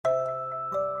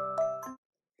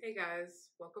Hey guys,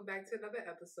 welcome back to another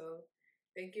episode.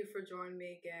 Thank you for joining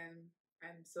me again.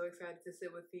 I'm so excited to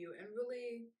sit with you and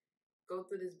really go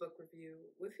through this book review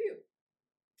with you.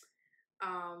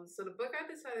 So the book I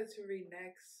decided to read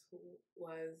next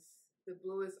was The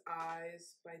Bluest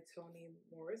Eyes by Toni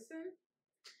Morrison.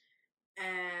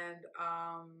 And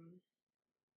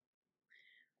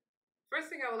first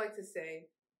thing I would like to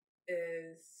say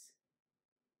is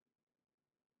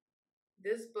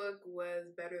this book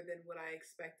was better than what I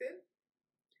expected.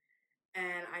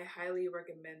 And I highly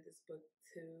recommend this book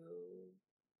to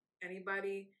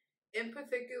anybody, in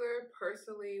particular,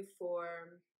 personally,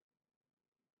 for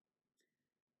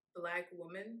Black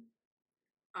women.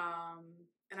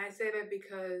 And I say that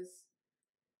because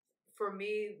for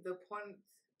me, the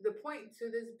point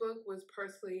to this book was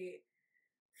personally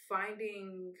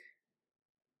finding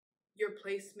your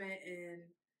placement in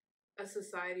a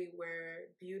society where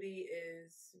beauty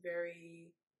is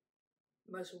very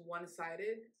much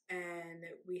one-sided, and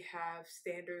we have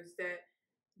standards that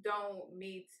don't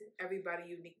meet everybody's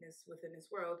uniqueness within this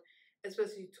world,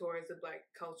 especially towards the Black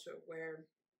culture where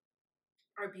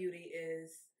our beauty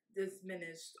is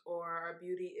diminished or our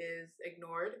beauty is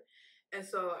ignored. And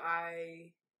so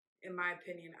in my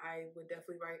opinion, I would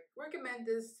definitely recommend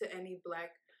this to any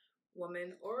Black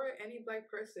woman or any Black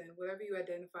person, whatever you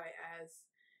identify as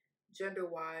gender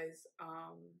wise.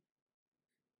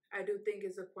 I do think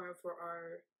it's important for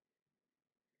our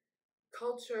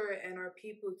culture and our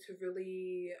people to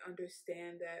really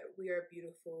understand that we are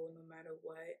beautiful no matter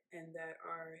what, and that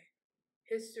our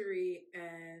history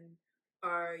and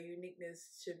our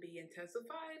uniqueness should be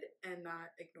intensified and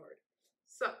not ignored.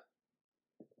 So,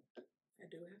 I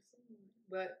do have some more.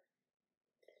 But,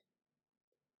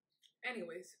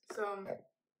 anyways, so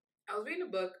I was reading a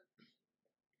book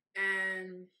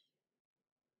and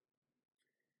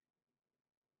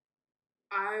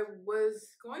I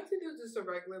was going to do just a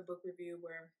regular book review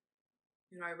where,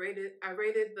 I rated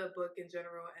the book in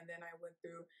general, and then I went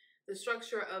through the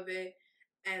structure of it,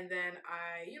 and then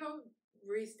I,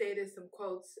 restated some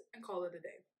quotes and call it a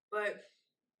day. But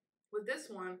with this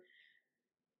one,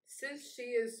 since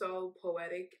she is so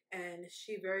poetic and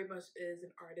she very much is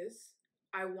an artist,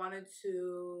 I wanted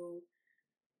to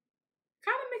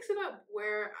kind of mix it up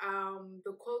where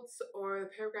the quotes or the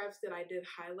paragraphs that I did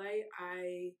highlight,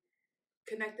 I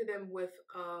connected them with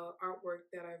artwork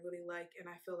that I really like and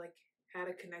I feel like had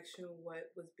a connection with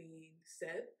what was being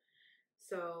said.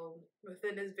 So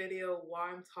within this video, while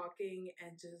I'm talking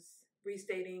and just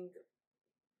restating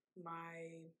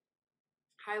my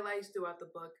highlights throughout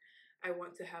the book, I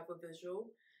want to have a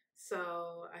visual.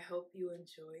 So I hope you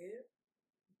enjoy it.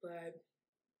 But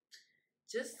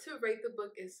just to rate the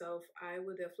book itself, I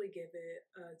would definitely give it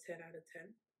a 10 out of 10.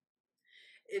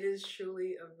 It is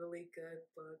truly a really good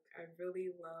book. I really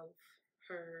love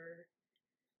her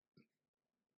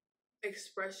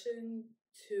expression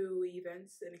to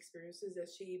events and experiences that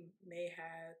she may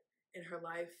have in her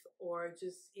life, or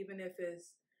just even if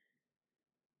it's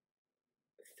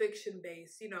fiction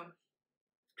based,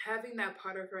 having that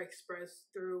part of her expressed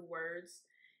through words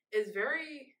is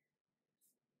very,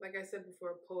 like I said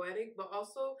before, poetic, but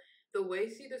also the way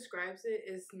she describes it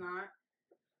is not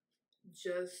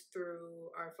just through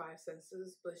our five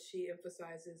senses, but she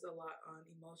emphasizes a lot on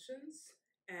emotions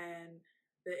and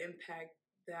the impact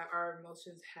that our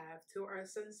emotions have to our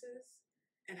senses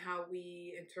and how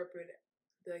we interpret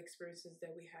the experiences that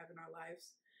we have in our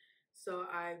lives. So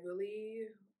I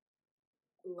really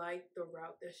like the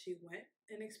route that she went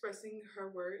in expressing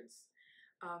her words.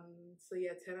 So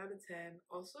yeah, 10 out of 10.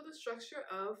 Also the structure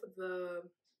of the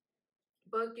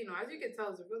book, as you can tell,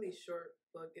 it's a really short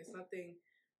book. It's nothing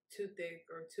too thick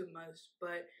or too much,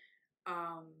 but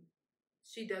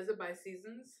she does it by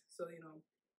seasons. So,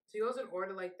 she goes in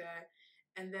order like that.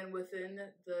 And then within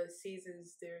the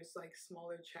seasons, there's like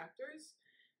smaller chapters.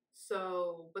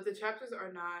 So, but the chapters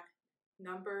are not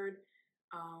numbered.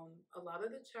 A lot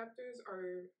of the chapters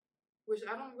are, which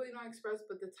I don't really know how to express,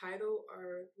 but the title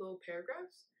are little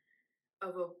paragraphs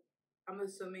of I'm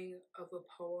assuming of a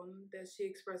poem that she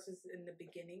expresses in the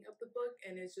beginning of the book,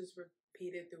 and it's just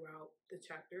repeated throughout the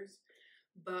chapters.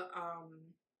 But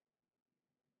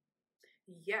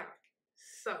yeah.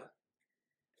 So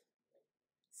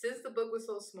since the book was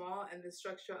so small and the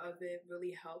structure of it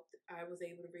really helped, I was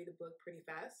able to read the book pretty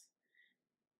fast.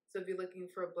 So if you're looking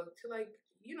for a book to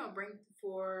bring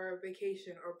for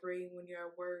vacation or bring when you're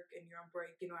at work and you're on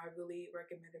break, I really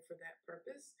recommend it for that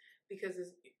purpose because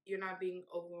you're not being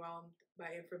overwhelmed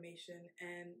by information.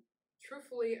 And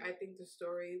truthfully, I think the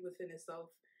story within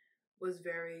itself was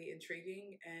very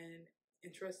intriguing and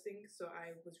interesting. So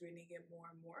I was reading it more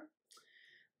and more.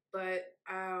 But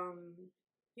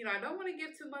I don't want to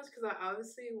give too much because I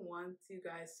obviously want you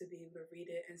guys to be able to read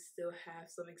it and still have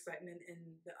some excitement in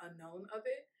the unknown of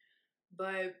it.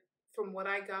 But from what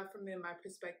I got from it, my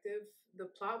perspective, the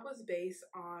plot was based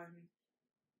on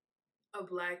a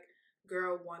black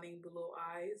girl wanting blue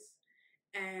eyes.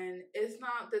 And it's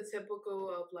not the typical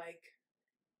of like,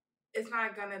 it's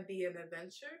not gonna be an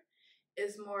adventure.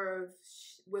 It's more of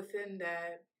within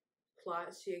that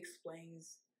plot, she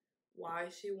explains why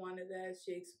she wanted that.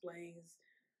 She explains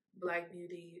Black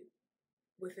beauty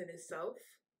within itself.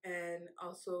 And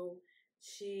also,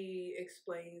 she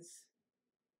explains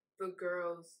the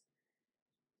girl's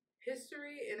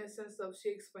history in a sense of she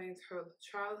explains her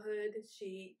childhood.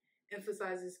 She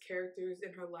emphasizes characters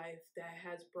in her life that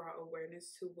has brought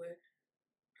awareness to what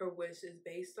her wish is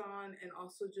based on, and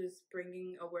also just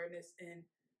bringing awareness in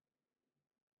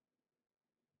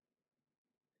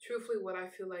truthfully what I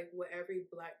feel like what every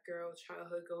black girl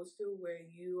childhood goes through, where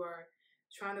you are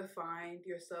trying to find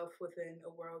yourself within a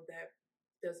world that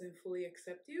doesn't fully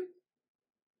accept you.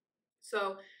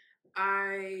 So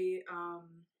I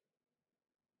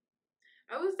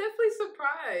I was definitely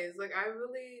surprised. Like I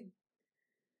really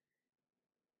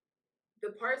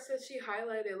the parts that she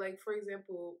highlighted, like for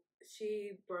example,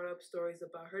 she brought up stories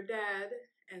about her dad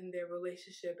and their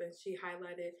relationship, and she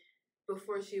highlighted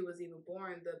before she was even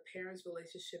born the parents'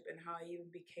 relationship and how it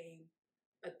even became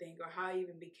a thing, or how it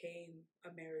even became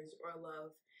a marriage or a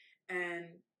love. And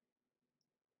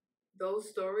those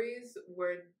stories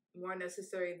were more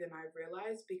necessary than I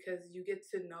realized, because you get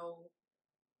to know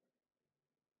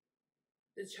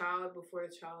the child before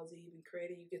the child is even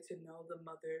created. You get to know the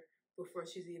mother before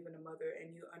she's even a mother,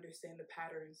 and you understand the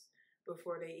patterns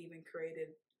before they even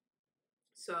created.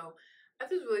 So I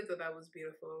just really thought that was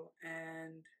beautiful.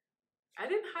 And I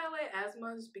didn't highlight as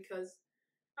much because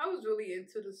I was really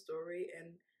into the story,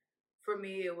 and for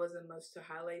me it wasn't much to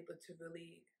highlight, but to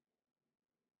really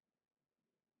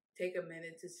take a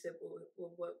minute to sit with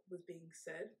what was being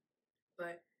said.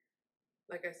 But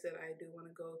like I said, I do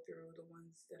want to go through the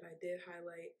ones that I did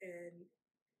highlight and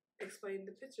explain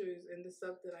the pictures and the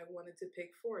stuff that I wanted to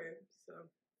pick for it. So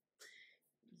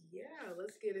yeah,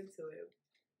 let's get into it.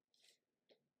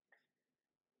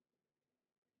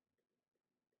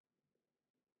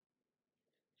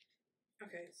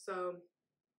 Okay, so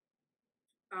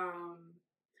um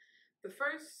the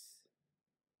first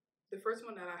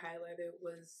one that I highlighted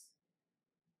was,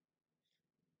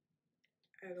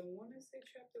 I don't want to say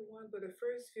chapter one, but the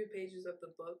first few pages of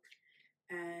the book,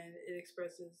 and it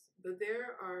expresses, but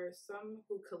there are some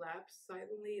who collapse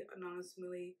silently,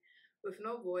 anonymously, with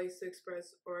no voice to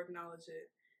express or acknowledge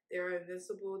it. They are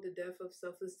invincible. The death of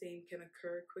self esteem can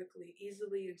occur quickly,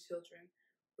 easily in children,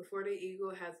 before the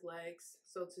ego has legs,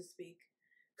 so to speak.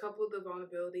 Couple the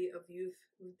vulnerability of youth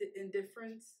with the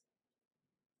indifference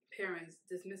parents,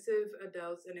 dismissive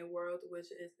adults in a world which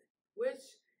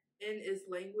in its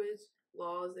language,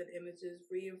 laws, and images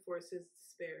reinforces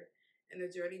despair, and the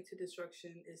journey to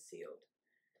destruction is sealed.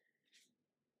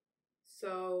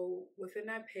 So within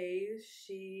that page,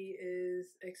 she is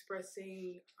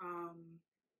expressing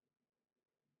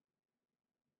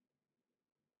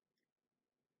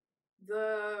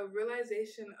the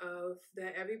realization of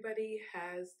that everybody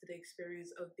has the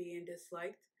experience of being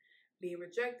disliked, being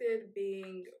rejected,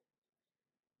 being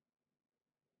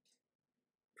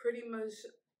pretty much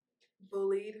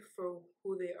bullied for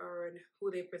who they are and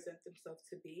who they present themselves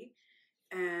to be.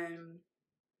 And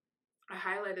I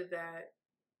highlighted that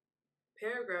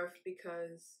paragraph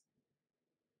because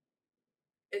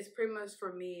it's pretty much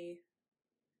for me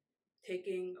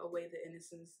taking away the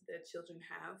innocence that children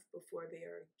have before they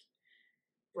are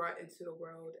brought into the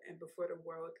world and before the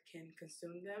world can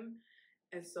consume them.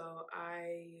 And so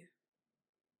I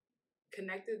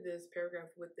connected this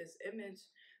paragraph with this image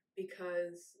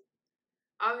because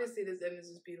obviously this image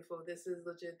is beautiful. This is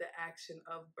legit the action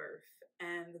of birth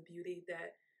and the beauty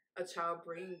that a child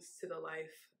brings to the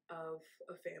life of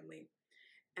a family.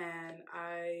 And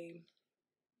I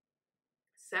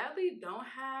sadly don't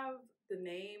have the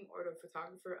name or the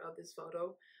photographer of this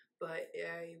photo, but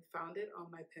I found it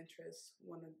on my Pinterest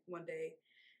one day,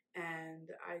 and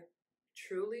I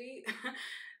truly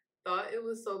thought it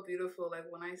was so beautiful. Like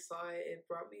when I saw it, it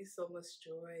brought me so much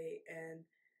joy, and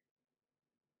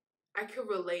I could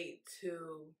relate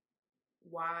to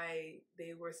why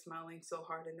they were smiling so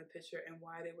hard in the picture and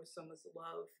why there was so much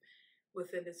love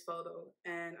within this photo.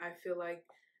 And I feel like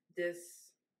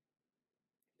this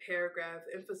paragraph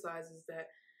emphasizes that,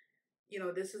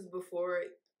 this is before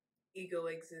ego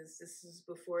exists. This is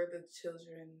before the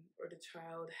children or the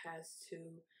child has to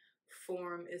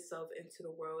form itself into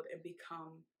the world and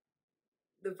become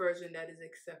the version that is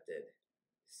accepted.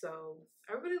 So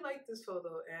I really like this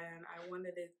photo, and I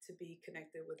wanted it to be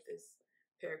connected with this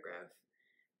paragraph.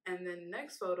 And then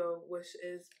next photo, which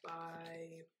is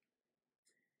by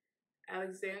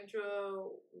Aleksandra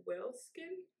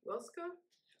Waliszewska.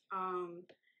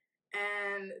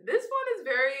 And this one is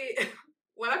very,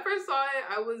 when I first saw it,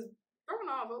 I was thrown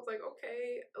off. I was like,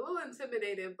 okay, a little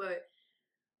intimidated, but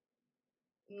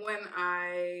when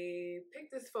I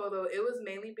picked this photo, it was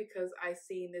mainly because I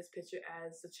seen this picture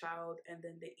as the child and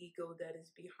then the ego that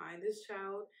is behind this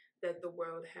child that the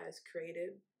world has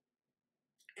created.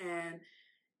 And,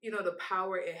 you know, the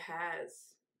power it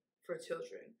has for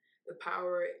children, the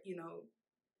power, you know,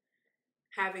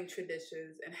 having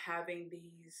traditions and having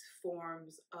these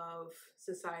forms of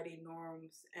society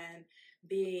norms and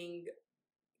being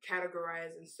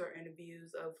categorized in certain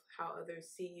views of how others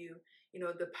see you, you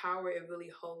know, the power it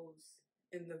really holds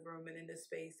in the room and in the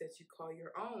space that you call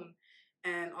your own.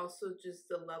 And also just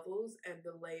the levels and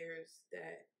the layers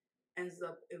that ends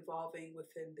up evolving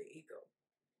within the ego.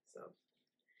 So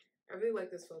I really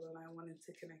like this photo, and I wanted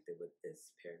to connect it with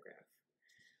this paragraph.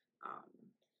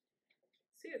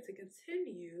 So yeah, to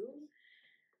continue,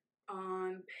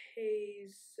 on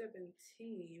page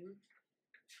 17,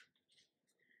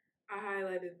 I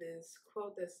highlighted this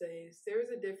quote that says, "There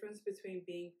is a difference between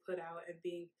being put out and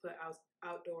being put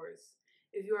outdoors.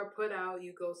 If you are put out,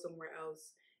 you go somewhere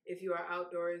else. If you are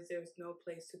outdoors, there's no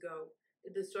place to go. The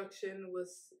destruction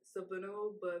was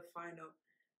subliminal but final.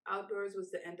 Outdoors was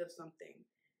the end of something.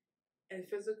 In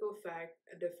physical fact,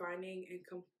 a defining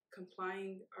and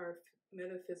complying our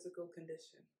metaphysical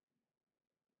condition."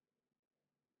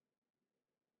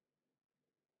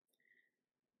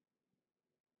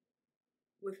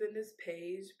 Within this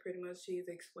page, pretty much she's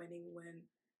explaining when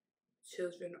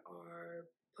children are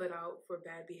put out for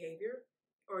bad behavior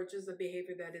or just a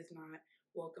behavior that is not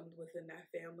welcomed within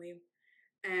that family.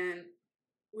 And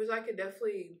which I could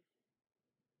definitely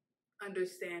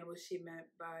understand what she meant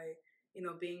by, you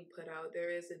know, being put out.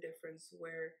 There is a difference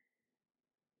where,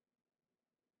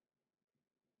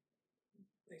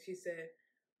 like she said,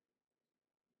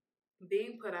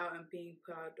 being put out and being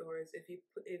put outdoors. If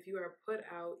you are put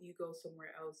out, you go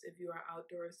somewhere else. If you are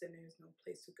outdoors, then there's no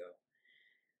place to go.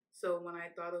 So when I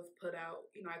thought of put out,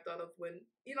 you know, I thought of when,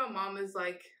 you know, mom is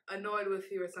like annoyed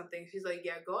with you or something. She's like,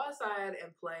 yeah, go outside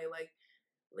and play. Like,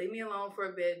 leave me alone for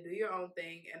a bit, do your own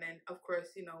thing. And then, of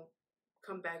course, you know,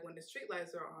 come back when the street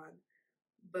lights are on.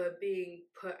 But being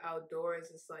put outdoors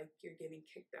is like you're getting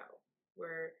kicked out,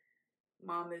 where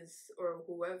mom is, or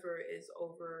whoever is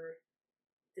over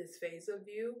this phase of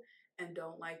you and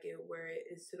don't like it, where it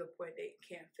is to the point they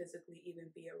can't physically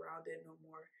even be around it no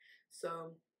more.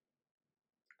 So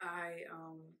I,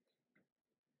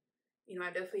 you know,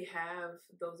 I definitely have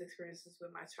those experiences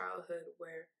with my childhood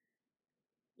where,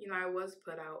 you know, I was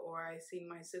put out, or I seen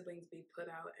my siblings be put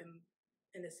out, and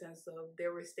in the sense of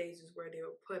there were stages where they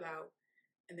were put out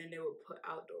and then they were put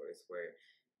outdoors, where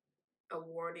a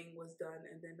warning was done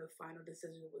and then the final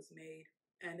decision was made.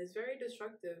 And it's very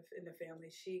destructive in the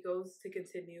family. She goes to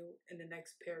continue in the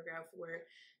next paragraph where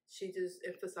she just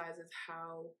emphasizes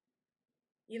how,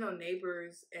 you know,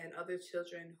 neighbors and other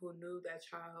children who knew that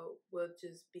child would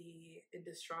just be in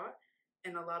distraught.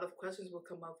 And a lot of questions will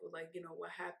come up with, like, you know,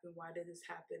 what happened? Why did this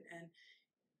happen? And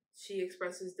she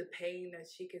expresses the pain that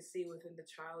she can see within the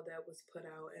child that was put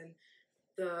out. And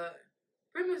the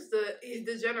pretty much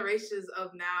the generations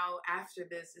of now after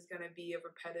this is going to be a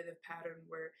repetitive pattern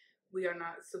where we are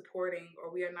not supporting,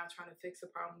 or we are not trying to fix a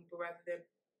problem, but rather than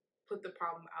put the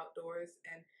problem outdoors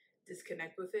and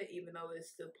disconnect with it, even though it's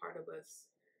still part of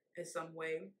us in some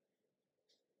way.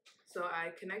 So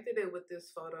I connected it with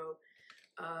this photo,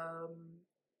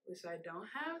 which I don't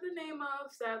have the name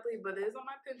of, sadly, but it is on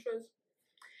my Pinterest.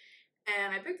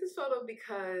 And I picked this photo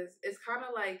because it's kind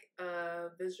of like a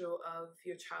visual of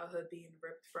your childhood being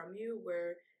ripped from you,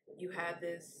 where you had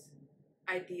this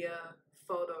idea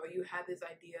photo, you had this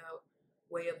idea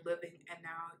way of living, and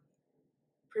now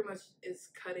pretty much is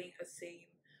cutting a seam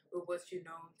with what you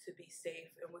know to be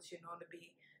safe and what you know to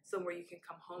be somewhere you can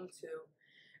come home to.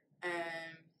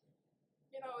 And,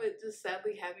 you know, it just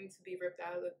sadly having to be ripped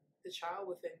out of the child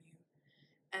within you.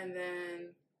 And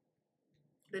then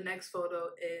the next photo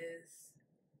is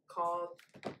called,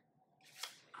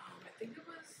 I think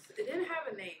it didn't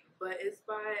have a name, but it's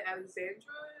by Aleksandra.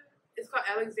 It's called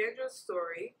Alexandra's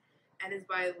Story, and it's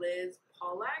by Liz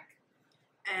Pawlak.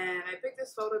 And I picked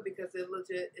this photo because it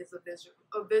legit is a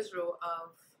visual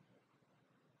of,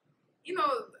 you know,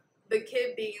 the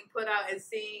kid being put out and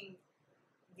seeing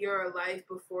your life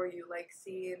before you, like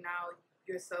seeing now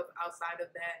yourself outside of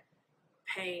that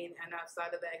pain and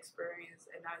outside of that experience,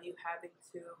 and now you having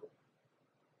to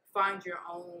find your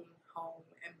own home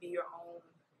and be your own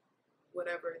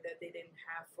whatever that they didn't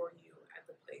have for you at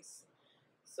the place.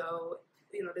 So,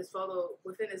 this photo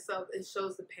within itself, it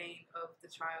shows the pain of the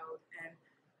child, and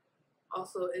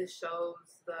also it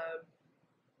shows the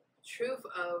truth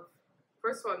of,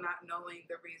 first of all, not knowing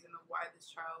the reason of why this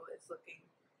child is looking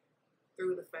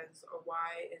through the fence, or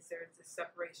why is there this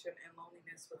separation and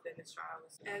loneliness within this child,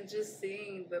 and just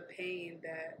seeing the pain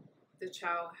that the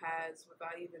child has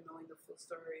without even knowing the full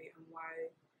story and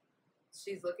why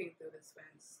she's looking through this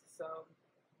fence. So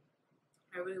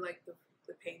I really like the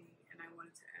painting, and I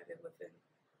wanted to add it within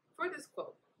for this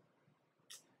quote.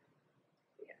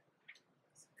 Yeah.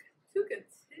 So to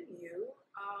continue,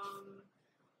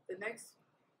 the next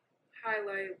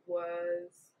highlight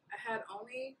was, I had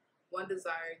only one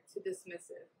desire: to dismiss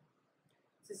it,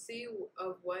 to see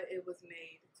of what it was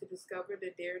made, to discover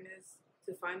the dearness,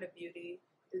 to find the beauty,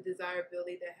 the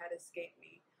desirability that had escaped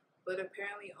me, but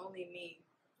apparently only me.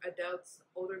 Adults,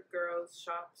 older girls,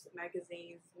 shops,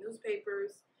 magazines,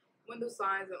 newspapers, window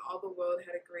signs, and all the world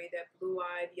had agreed that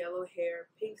blue-eyed, yellow hair,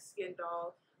 pink-skinned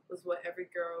doll was what every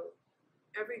girl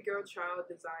child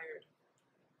desired.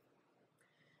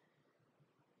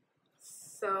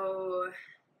 So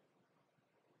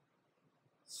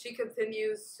she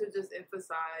continues to just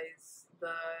emphasize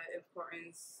the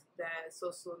importance that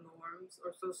social norms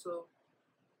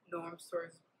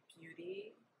towards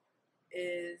beauty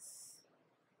is,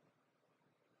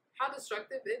 how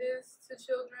destructive it is to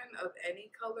children of any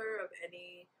color, of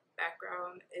any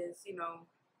background, is,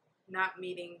 not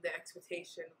meeting the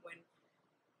expectation when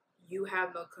you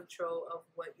have no control of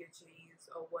what your genes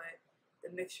or what the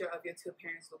mixture of your two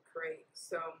parents will create.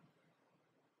 So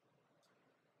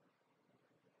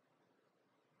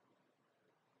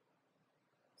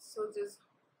just,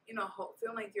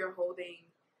 feeling like you're holding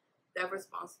that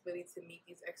responsibility to meet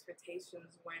these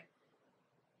expectations when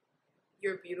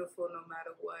you're beautiful no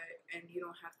matter what, and you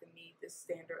don't have to meet this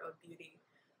standard of beauty.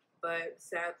 But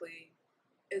sadly,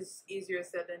 it's easier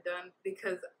said than done,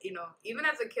 because, even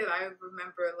as a kid, I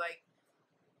remember like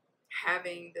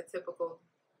having the typical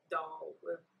doll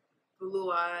with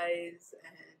blue eyes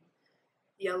and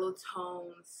yellow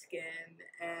toned skin.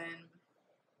 And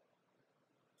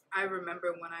I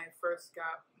remember when I first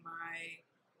got my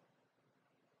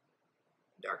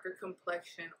darker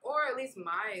complexion, or at least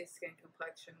my skin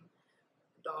complexion,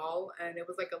 doll, and it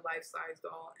was like a life-size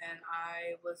doll, and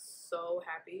I was so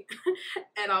happy.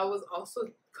 And I was also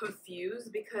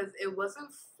confused because it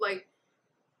wasn't like,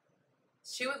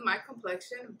 she was my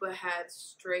complexion but had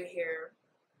straight hair,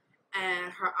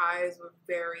 and her eyes were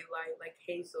very light, like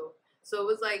hazel. So it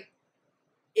was like,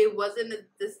 it wasn't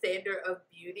the standard of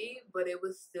beauty, but it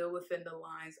was still within the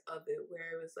lines of it,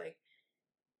 where it was like,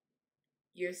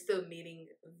 you're still meeting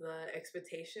the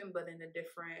expectation but in a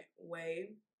different way.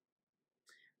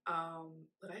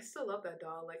 But I still love that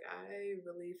doll. Like, I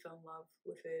really fell in love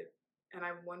with it, and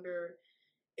I wonder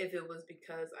if it was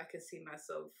because I could see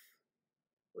myself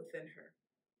within her.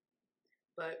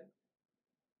 But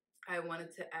I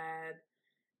wanted to add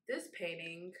this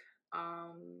painting,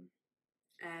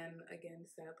 and again,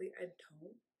 sadly, I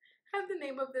don't have the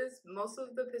name of this. Most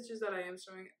of the pictures that I am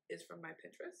showing is from my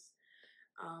Pinterest,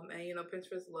 and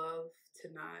Pinterest love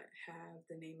to not have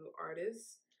the name of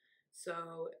artists.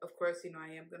 So, of course,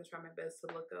 I am going to try my best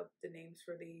to look up the names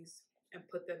for these and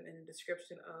put them in the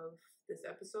description of this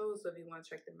episode. So if you want to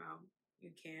check them out,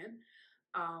 you can.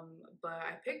 But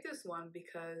I picked this one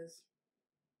because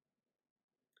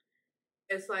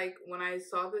it's like, when I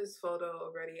saw this photo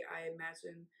already, I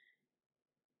imagined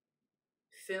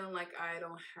feeling like I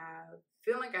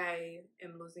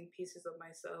am losing pieces of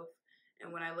myself.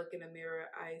 And when I look in the mirror,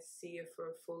 I see it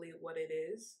for fully what it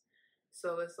is.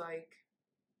 So it's like,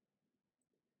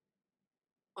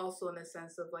 also in a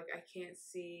sense of like, I can't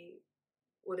see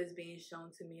what is being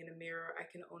shown to me in a mirror. I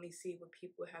can only see what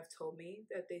people have told me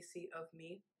that they see of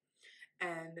me.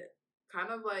 And kind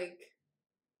of like,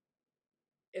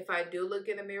 if I do look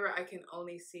in a mirror, I can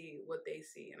only see what they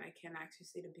see, and I can't actually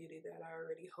see the beauty that I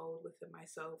already hold within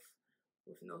myself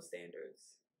with no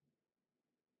standards.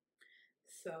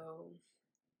 So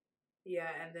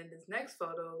yeah, and then this next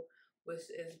photo, which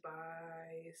is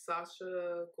by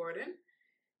Sasha Gordon,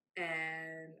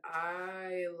 and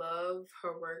I love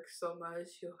her work so much.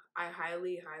 I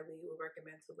highly, highly would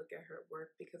recommend to look at her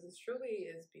work because it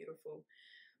truly is beautiful.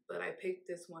 But I picked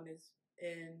this one is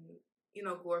in,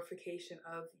 glorification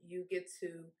of, you get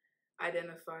to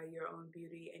identify your own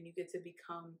beauty, and you get to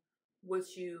become what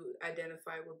you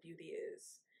identify what beauty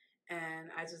is. And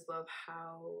I just love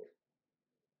how,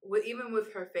 even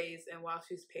with her face and while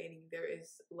she's painting, there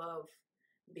is love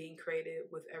being created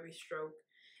with every stroke.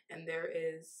 and there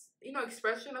is, you know,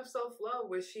 expression of self-love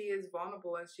where she is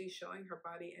vulnerable and she's showing her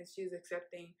body and she's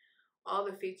accepting all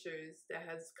the features that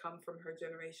has come from her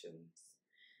generations.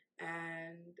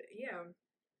 And yeah,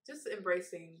 just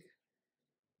embracing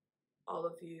all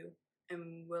of you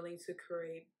and willing to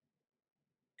create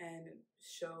and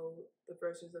show the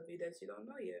versions of you that you don't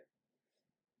know yet.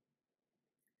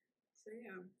 So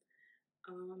yeah.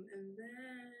 And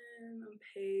then on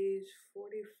page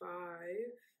 45,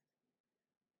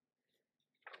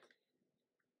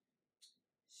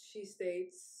 she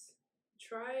states,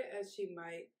 try as she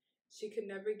might, she could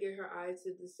never get her eyes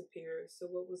to disappear. So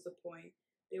what was the point?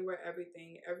 They were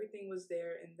everything. Everything was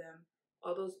there in them.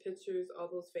 All those pictures, all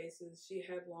those faces. She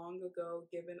had long ago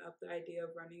given up the idea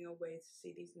of running away to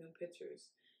see these new pictures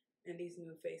and these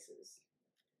new faces.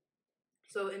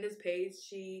 So in this page,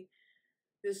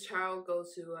 this child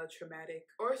goes to a traumatic,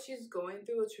 or she's going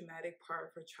through a traumatic part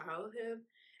of her childhood,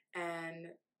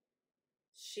 and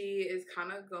she is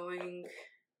kind of going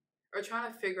or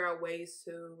trying to figure out ways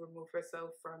to remove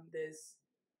herself from this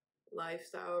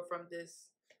lifestyle, from this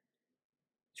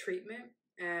treatment.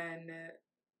 And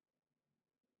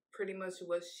pretty much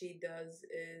what she does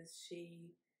is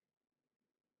she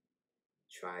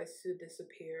tries to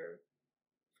disappear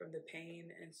from the pain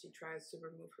and she tries to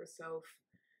remove herself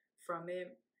from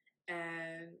it.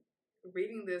 And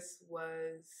reading this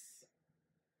was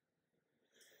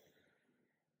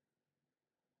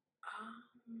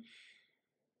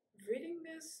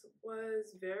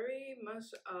very much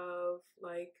of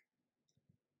like,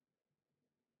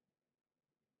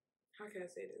 how can I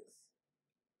say this?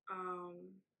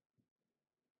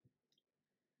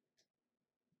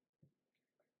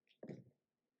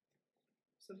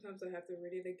 Sometimes I have to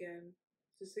read it again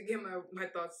just to get my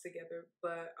thoughts together.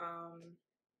 But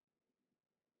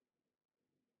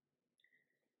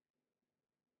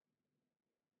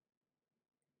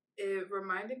it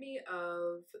reminded me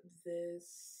of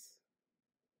this.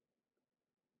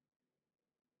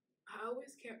 I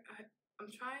always can't.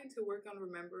 I'm trying to work on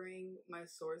remembering my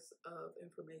source of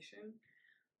information,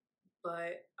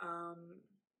 but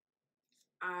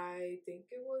I think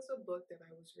it was a book that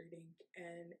I was reading,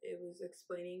 and it was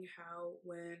explaining how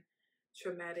when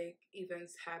traumatic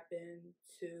events happen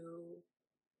to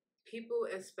people,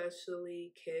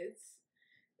 especially kids,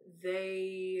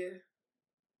 they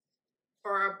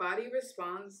or our body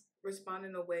respond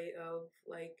in a way of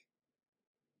like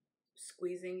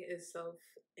squeezing itself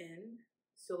in.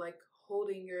 So like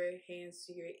holding your hands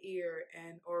to your ear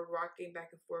and or rocking back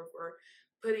and forth or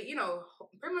putting, you know,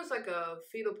 pretty much like a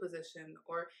fetal position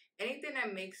or anything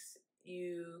that makes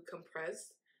you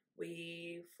compressed.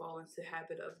 We fall into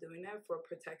habit of doing that for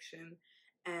protection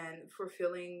and for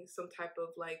feeling some type of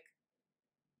like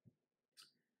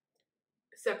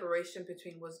separation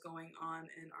between what's going on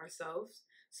in ourselves.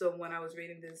 So when I was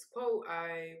reading this quote,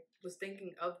 I was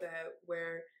thinking of that,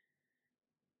 where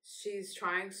she's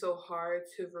trying so hard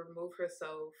to remove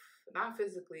herself, not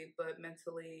physically, but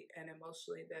mentally and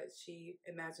emotionally, that she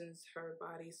imagines her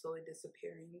body slowly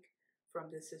disappearing from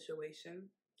this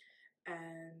situation.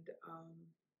 And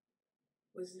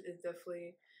is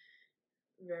definitely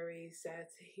very sad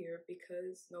to hear,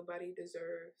 because nobody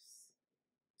deserves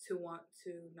to want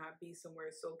to not be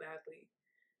somewhere so badly.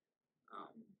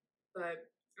 But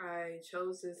I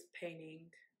chose this painting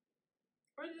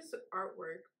or this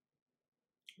artwork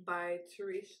by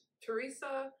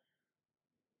Teresa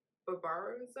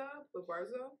Barboza.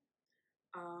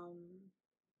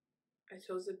 I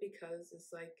chose it because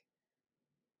it's like,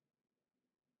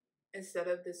 instead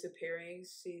of disappearing,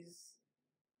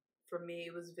 for me,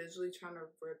 it was visually trying to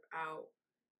rip out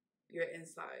your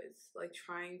insides, like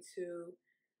trying to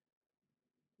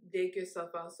dig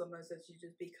yourself out so much that you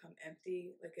just become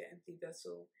empty, like an empty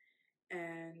vessel,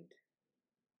 and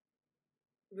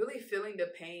really feeling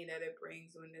the pain that it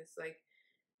brings when it's like,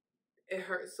 it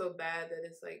hurts so bad that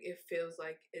it's like, it feels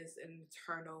like it's an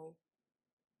internal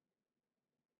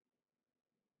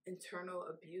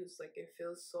abuse. Like it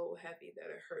feels so heavy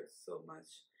that it hurts so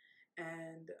much.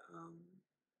 And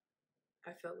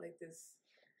I felt like this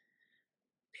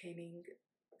painting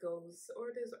this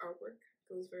artwork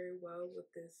goes very well with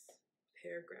this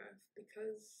paragraph,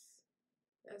 because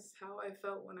that's how I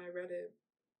felt when I read it.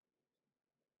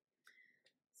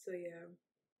 So yeah.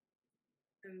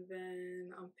 And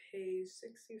then on page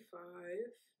 65,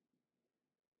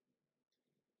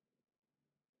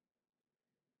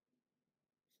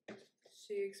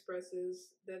 she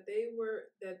expresses that they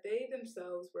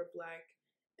themselves were Black,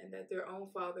 and that their own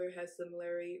father had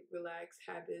similarly relaxed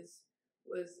habits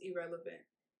was irrelevant.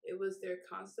 It was their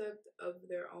concept of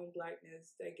their own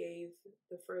Blackness that gave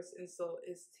the first insult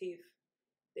its teeth.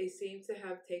 They seem to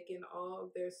have taken all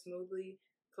of their smoothly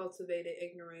cultivated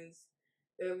ignorance,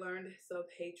 their learned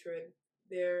self-hatred,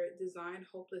 their designed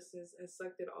hopelessness, and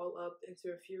sucked it all up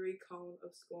into a fury cone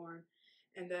of scorn,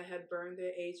 and that had burned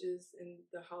their ages in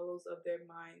the hollows of their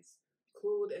minds,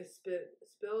 cooled and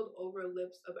spilled over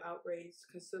lips of outrage,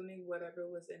 consuming whatever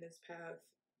was in its path.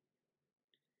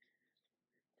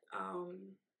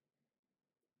 Um,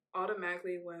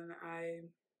 Automatically, when I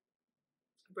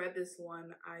read this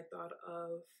one, I thought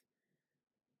of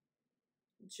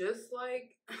just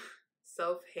like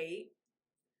self hate,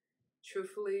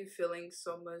 truthfully feeling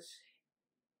so much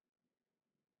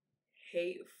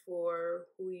hate for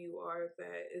who you are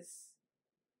that is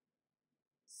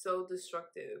so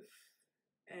destructive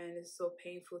and it's so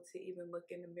painful to even look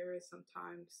in the mirror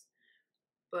sometimes.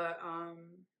 But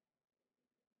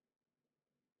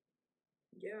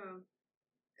yeah.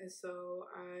 And so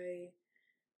I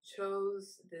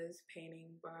chose this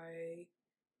painting by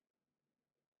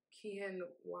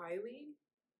Wiley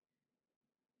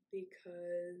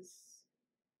because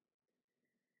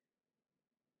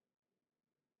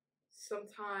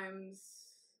sometimes,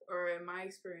 or in my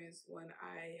experience, when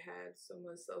I had so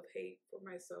much self hate for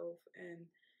myself and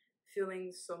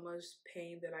feeling so much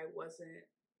pain that I wasn't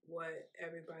what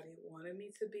everybody wanted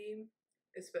me to be,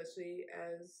 especially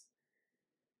as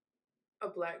a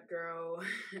Black girl,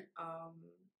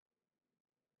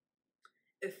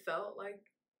 it felt like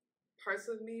parts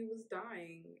of me was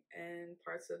dying and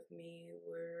parts of me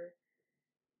were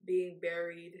being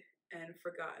buried and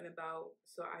forgotten about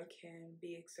so I can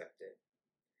be accepted.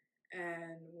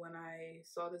 And when I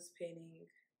saw this painting,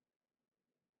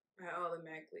 I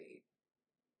automatically,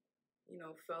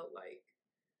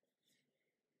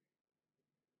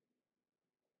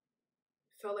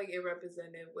 felt like it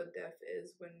represented what death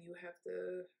is when you have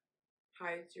to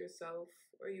hide yourself,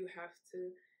 or you have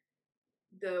to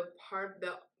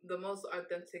the most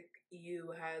authentic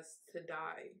you has to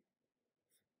die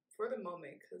for the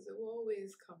moment, because it will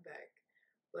always come back,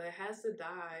 but it has to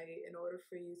die in order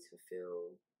for you to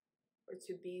feel or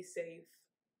to be safe.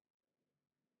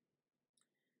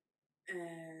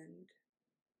 And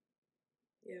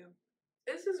yeah,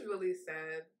 it's just really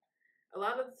sad. A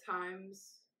lot of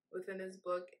times within this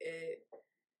book, it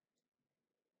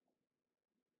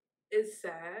is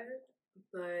sad,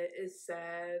 but it's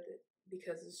sad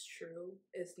because it's true.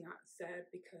 It's not sad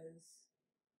because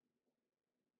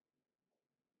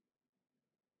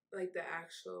like the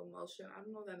actual emotion. I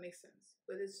don't know if that makes sense,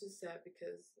 but it's just sad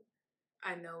because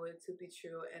I know it to be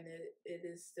true, and it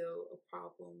is still a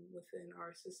problem within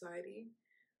our society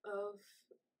of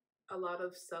a lot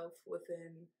of self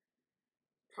within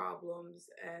problems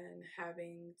and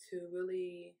having to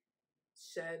really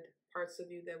shed parts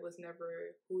of you that was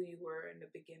never who you were in the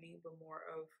beginning, but more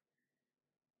of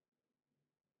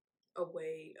a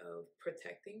way of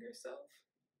protecting yourself.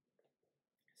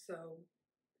 So,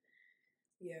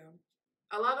 yeah.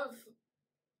 A lot of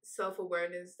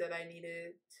self-awareness that I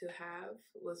needed to have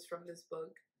was from this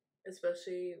book,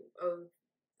 especially of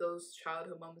those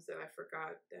childhood moments that I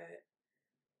forgot that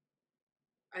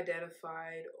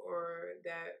identified or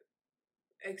that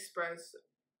expressed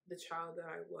the child that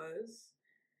I was.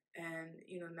 And,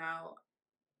 now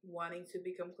wanting to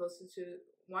become closer to,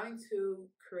 wanting to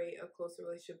create a closer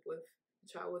relationship with the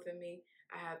child within me,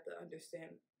 I had to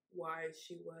understand why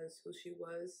she was who she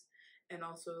was. And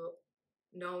also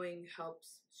knowing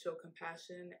helps show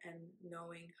compassion, and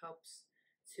knowing helps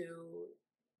to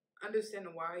understand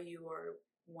why you are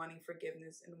wanting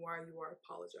forgiveness and why you are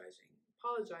apologizing.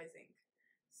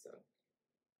 So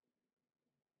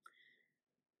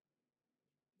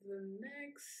the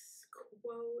next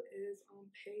quote is on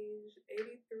page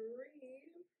 83.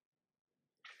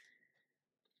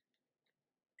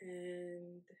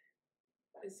 And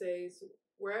it says,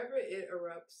 wherever it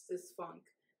erupts, this funk,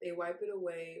 they wipe it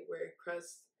away. Where it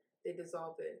crusts, they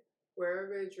dissolve it.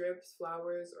 Wherever it drips,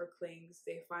 flowers, or clings,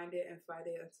 they find it and fight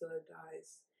it until it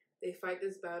dies. They fight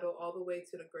this battle all the way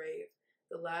to the grave.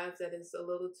 The laugh that is a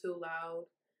little too loud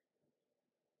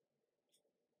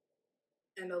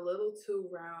and a little too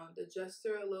round, the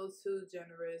gesture a little too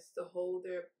generous, the hold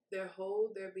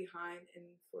their behind, and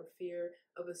for fear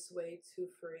of a sway too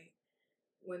free.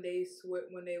 When they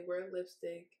wear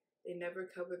lipstick, they never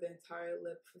cover the entire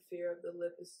lip for fear of the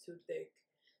lip is too thick.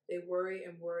 They worry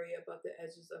and worry about the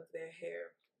edges of their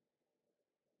hair.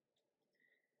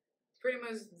 Pretty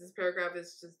much, this paragraph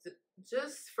is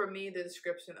just for me the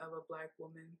description of a Black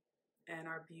woman and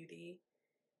our beauty,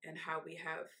 and how we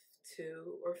have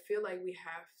to, or feel like we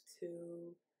have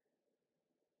to,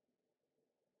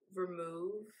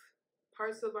 remove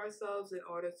parts of ourselves in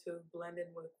order to blend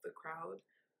in with the crowd.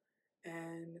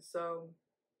 And so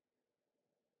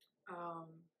Um,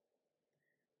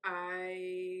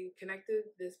 I connected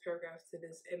this paragraph to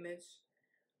this image,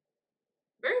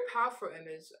 very powerful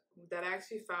image that I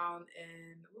actually found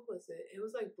in, what was it? It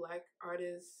was like Black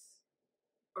artists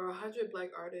or 100 Black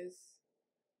artists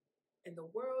in the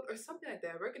world or something like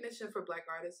that. Recognition for Black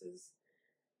artists.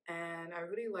 And I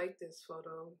really like this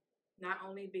photo, not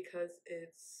only because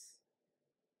it's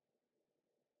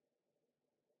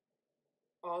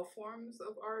all forms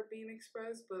of art being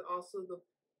expressed, but also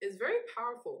it's very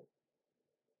powerful,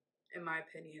 in my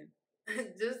opinion.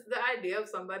 Just the idea of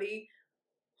somebody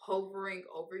hovering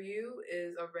over you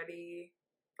is already,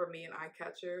 for me, an eye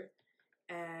catcher.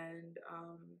 And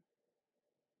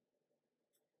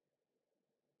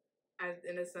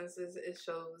in a sense, it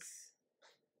shows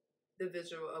the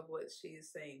visual of what she's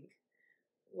saying,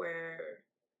 where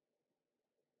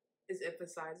it's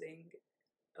emphasizing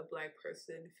a Black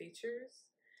person features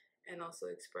and also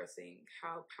expressing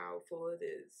how powerful it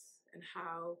is and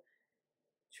how,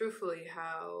 truthfully,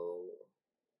 how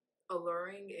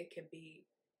alluring it can be,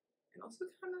 and also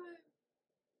kind of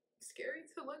scary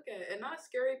to look at. And not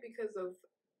scary because of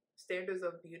standards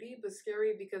of beauty, but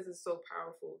scary because it's so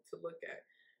powerful to look at.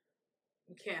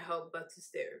 You can't help but to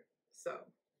stare. So,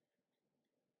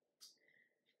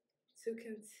 to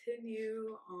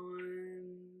continue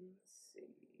on, let's see.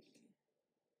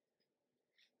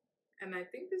 And I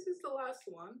think this is the last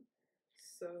one.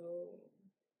 So,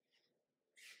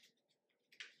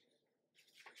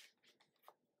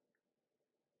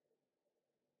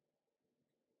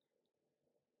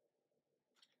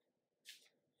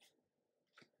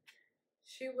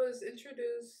 she was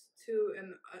introduced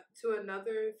to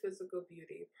another physical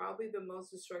beauty, probably the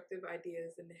most destructive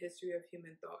ideas in the history of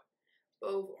human thought,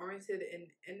 both oriented in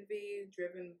envy,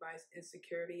 driven by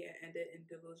insecurity, and ended in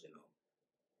delusional.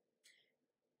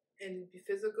 In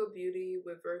physical beauty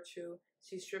with virtue,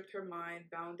 she stripped her mind,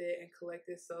 bound it, and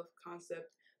collected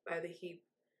self-concept by the heap.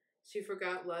 She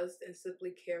forgot lust and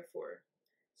simply cared for.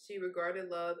 She regarded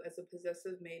love as a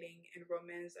possessive mating and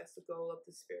romance as the goal of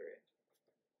the spirit.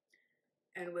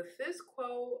 And with this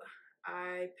quote,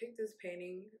 I picked this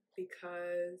painting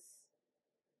because,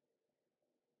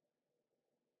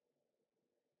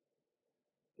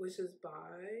 which is by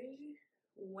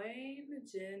Wan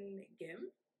Jin Gim.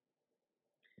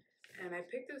 And I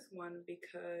picked this one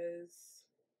because,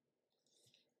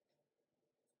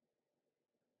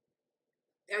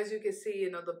 as you can see,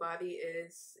 you know, the body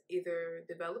is either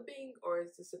developing or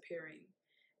it's disappearing.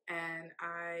 And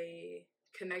I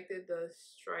connected the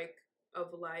strike of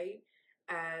light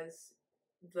as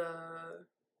the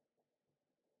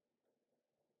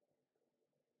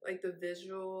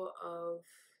visual of,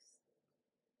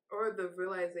 or the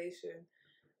realization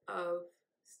of,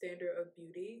 standard of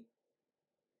beauty,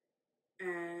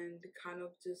 and kind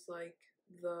of just like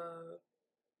the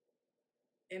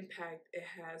impact it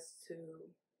has to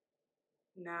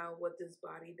now what this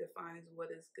body defines what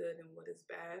is good and what is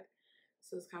bad.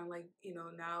 So it's kind of like, you know,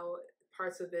 now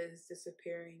parts of it is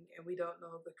disappearing and we don't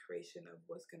know the creation of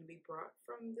what's going to be brought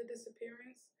from the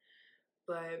disappearance,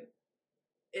 but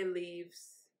it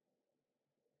leaves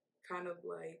kind of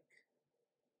like,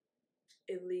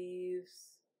 it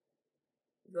leaves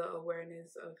the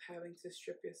awareness of having to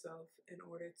strip yourself in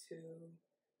order to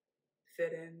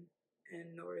fit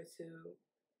in order to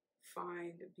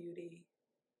find beauty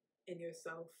in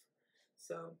yourself.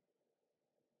 So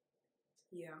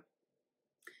yeah,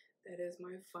 that is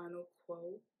my final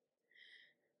quote.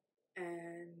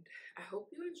 And I hope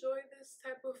you enjoy this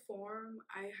type of form.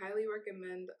 I highly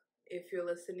recommend, if you're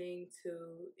listening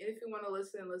to, if you want to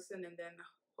listen and then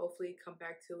hopefully come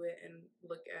back to it and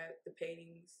look at the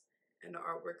paintings and the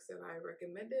artworks that I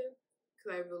recommended,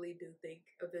 because I really do think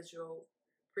a visual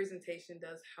presentation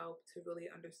does help to really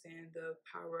understand the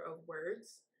power of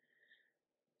words.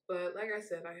 But like I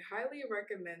said, I highly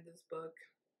recommend this book.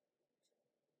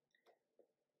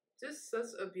 Just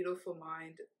such a beautiful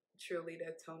mind, truly,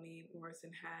 that Toni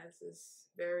Morrison has. Is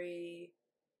very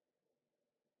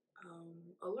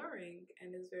alluring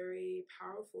and is very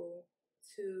powerful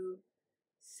to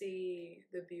see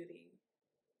the beauty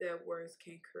that words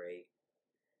can create.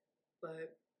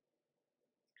 But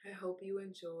I hope you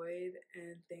enjoyed,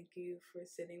 and thank you for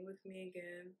sitting with me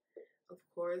again. Of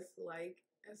course, like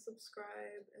and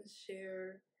subscribe and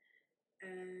share,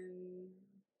 and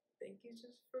thank you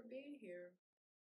just for being here.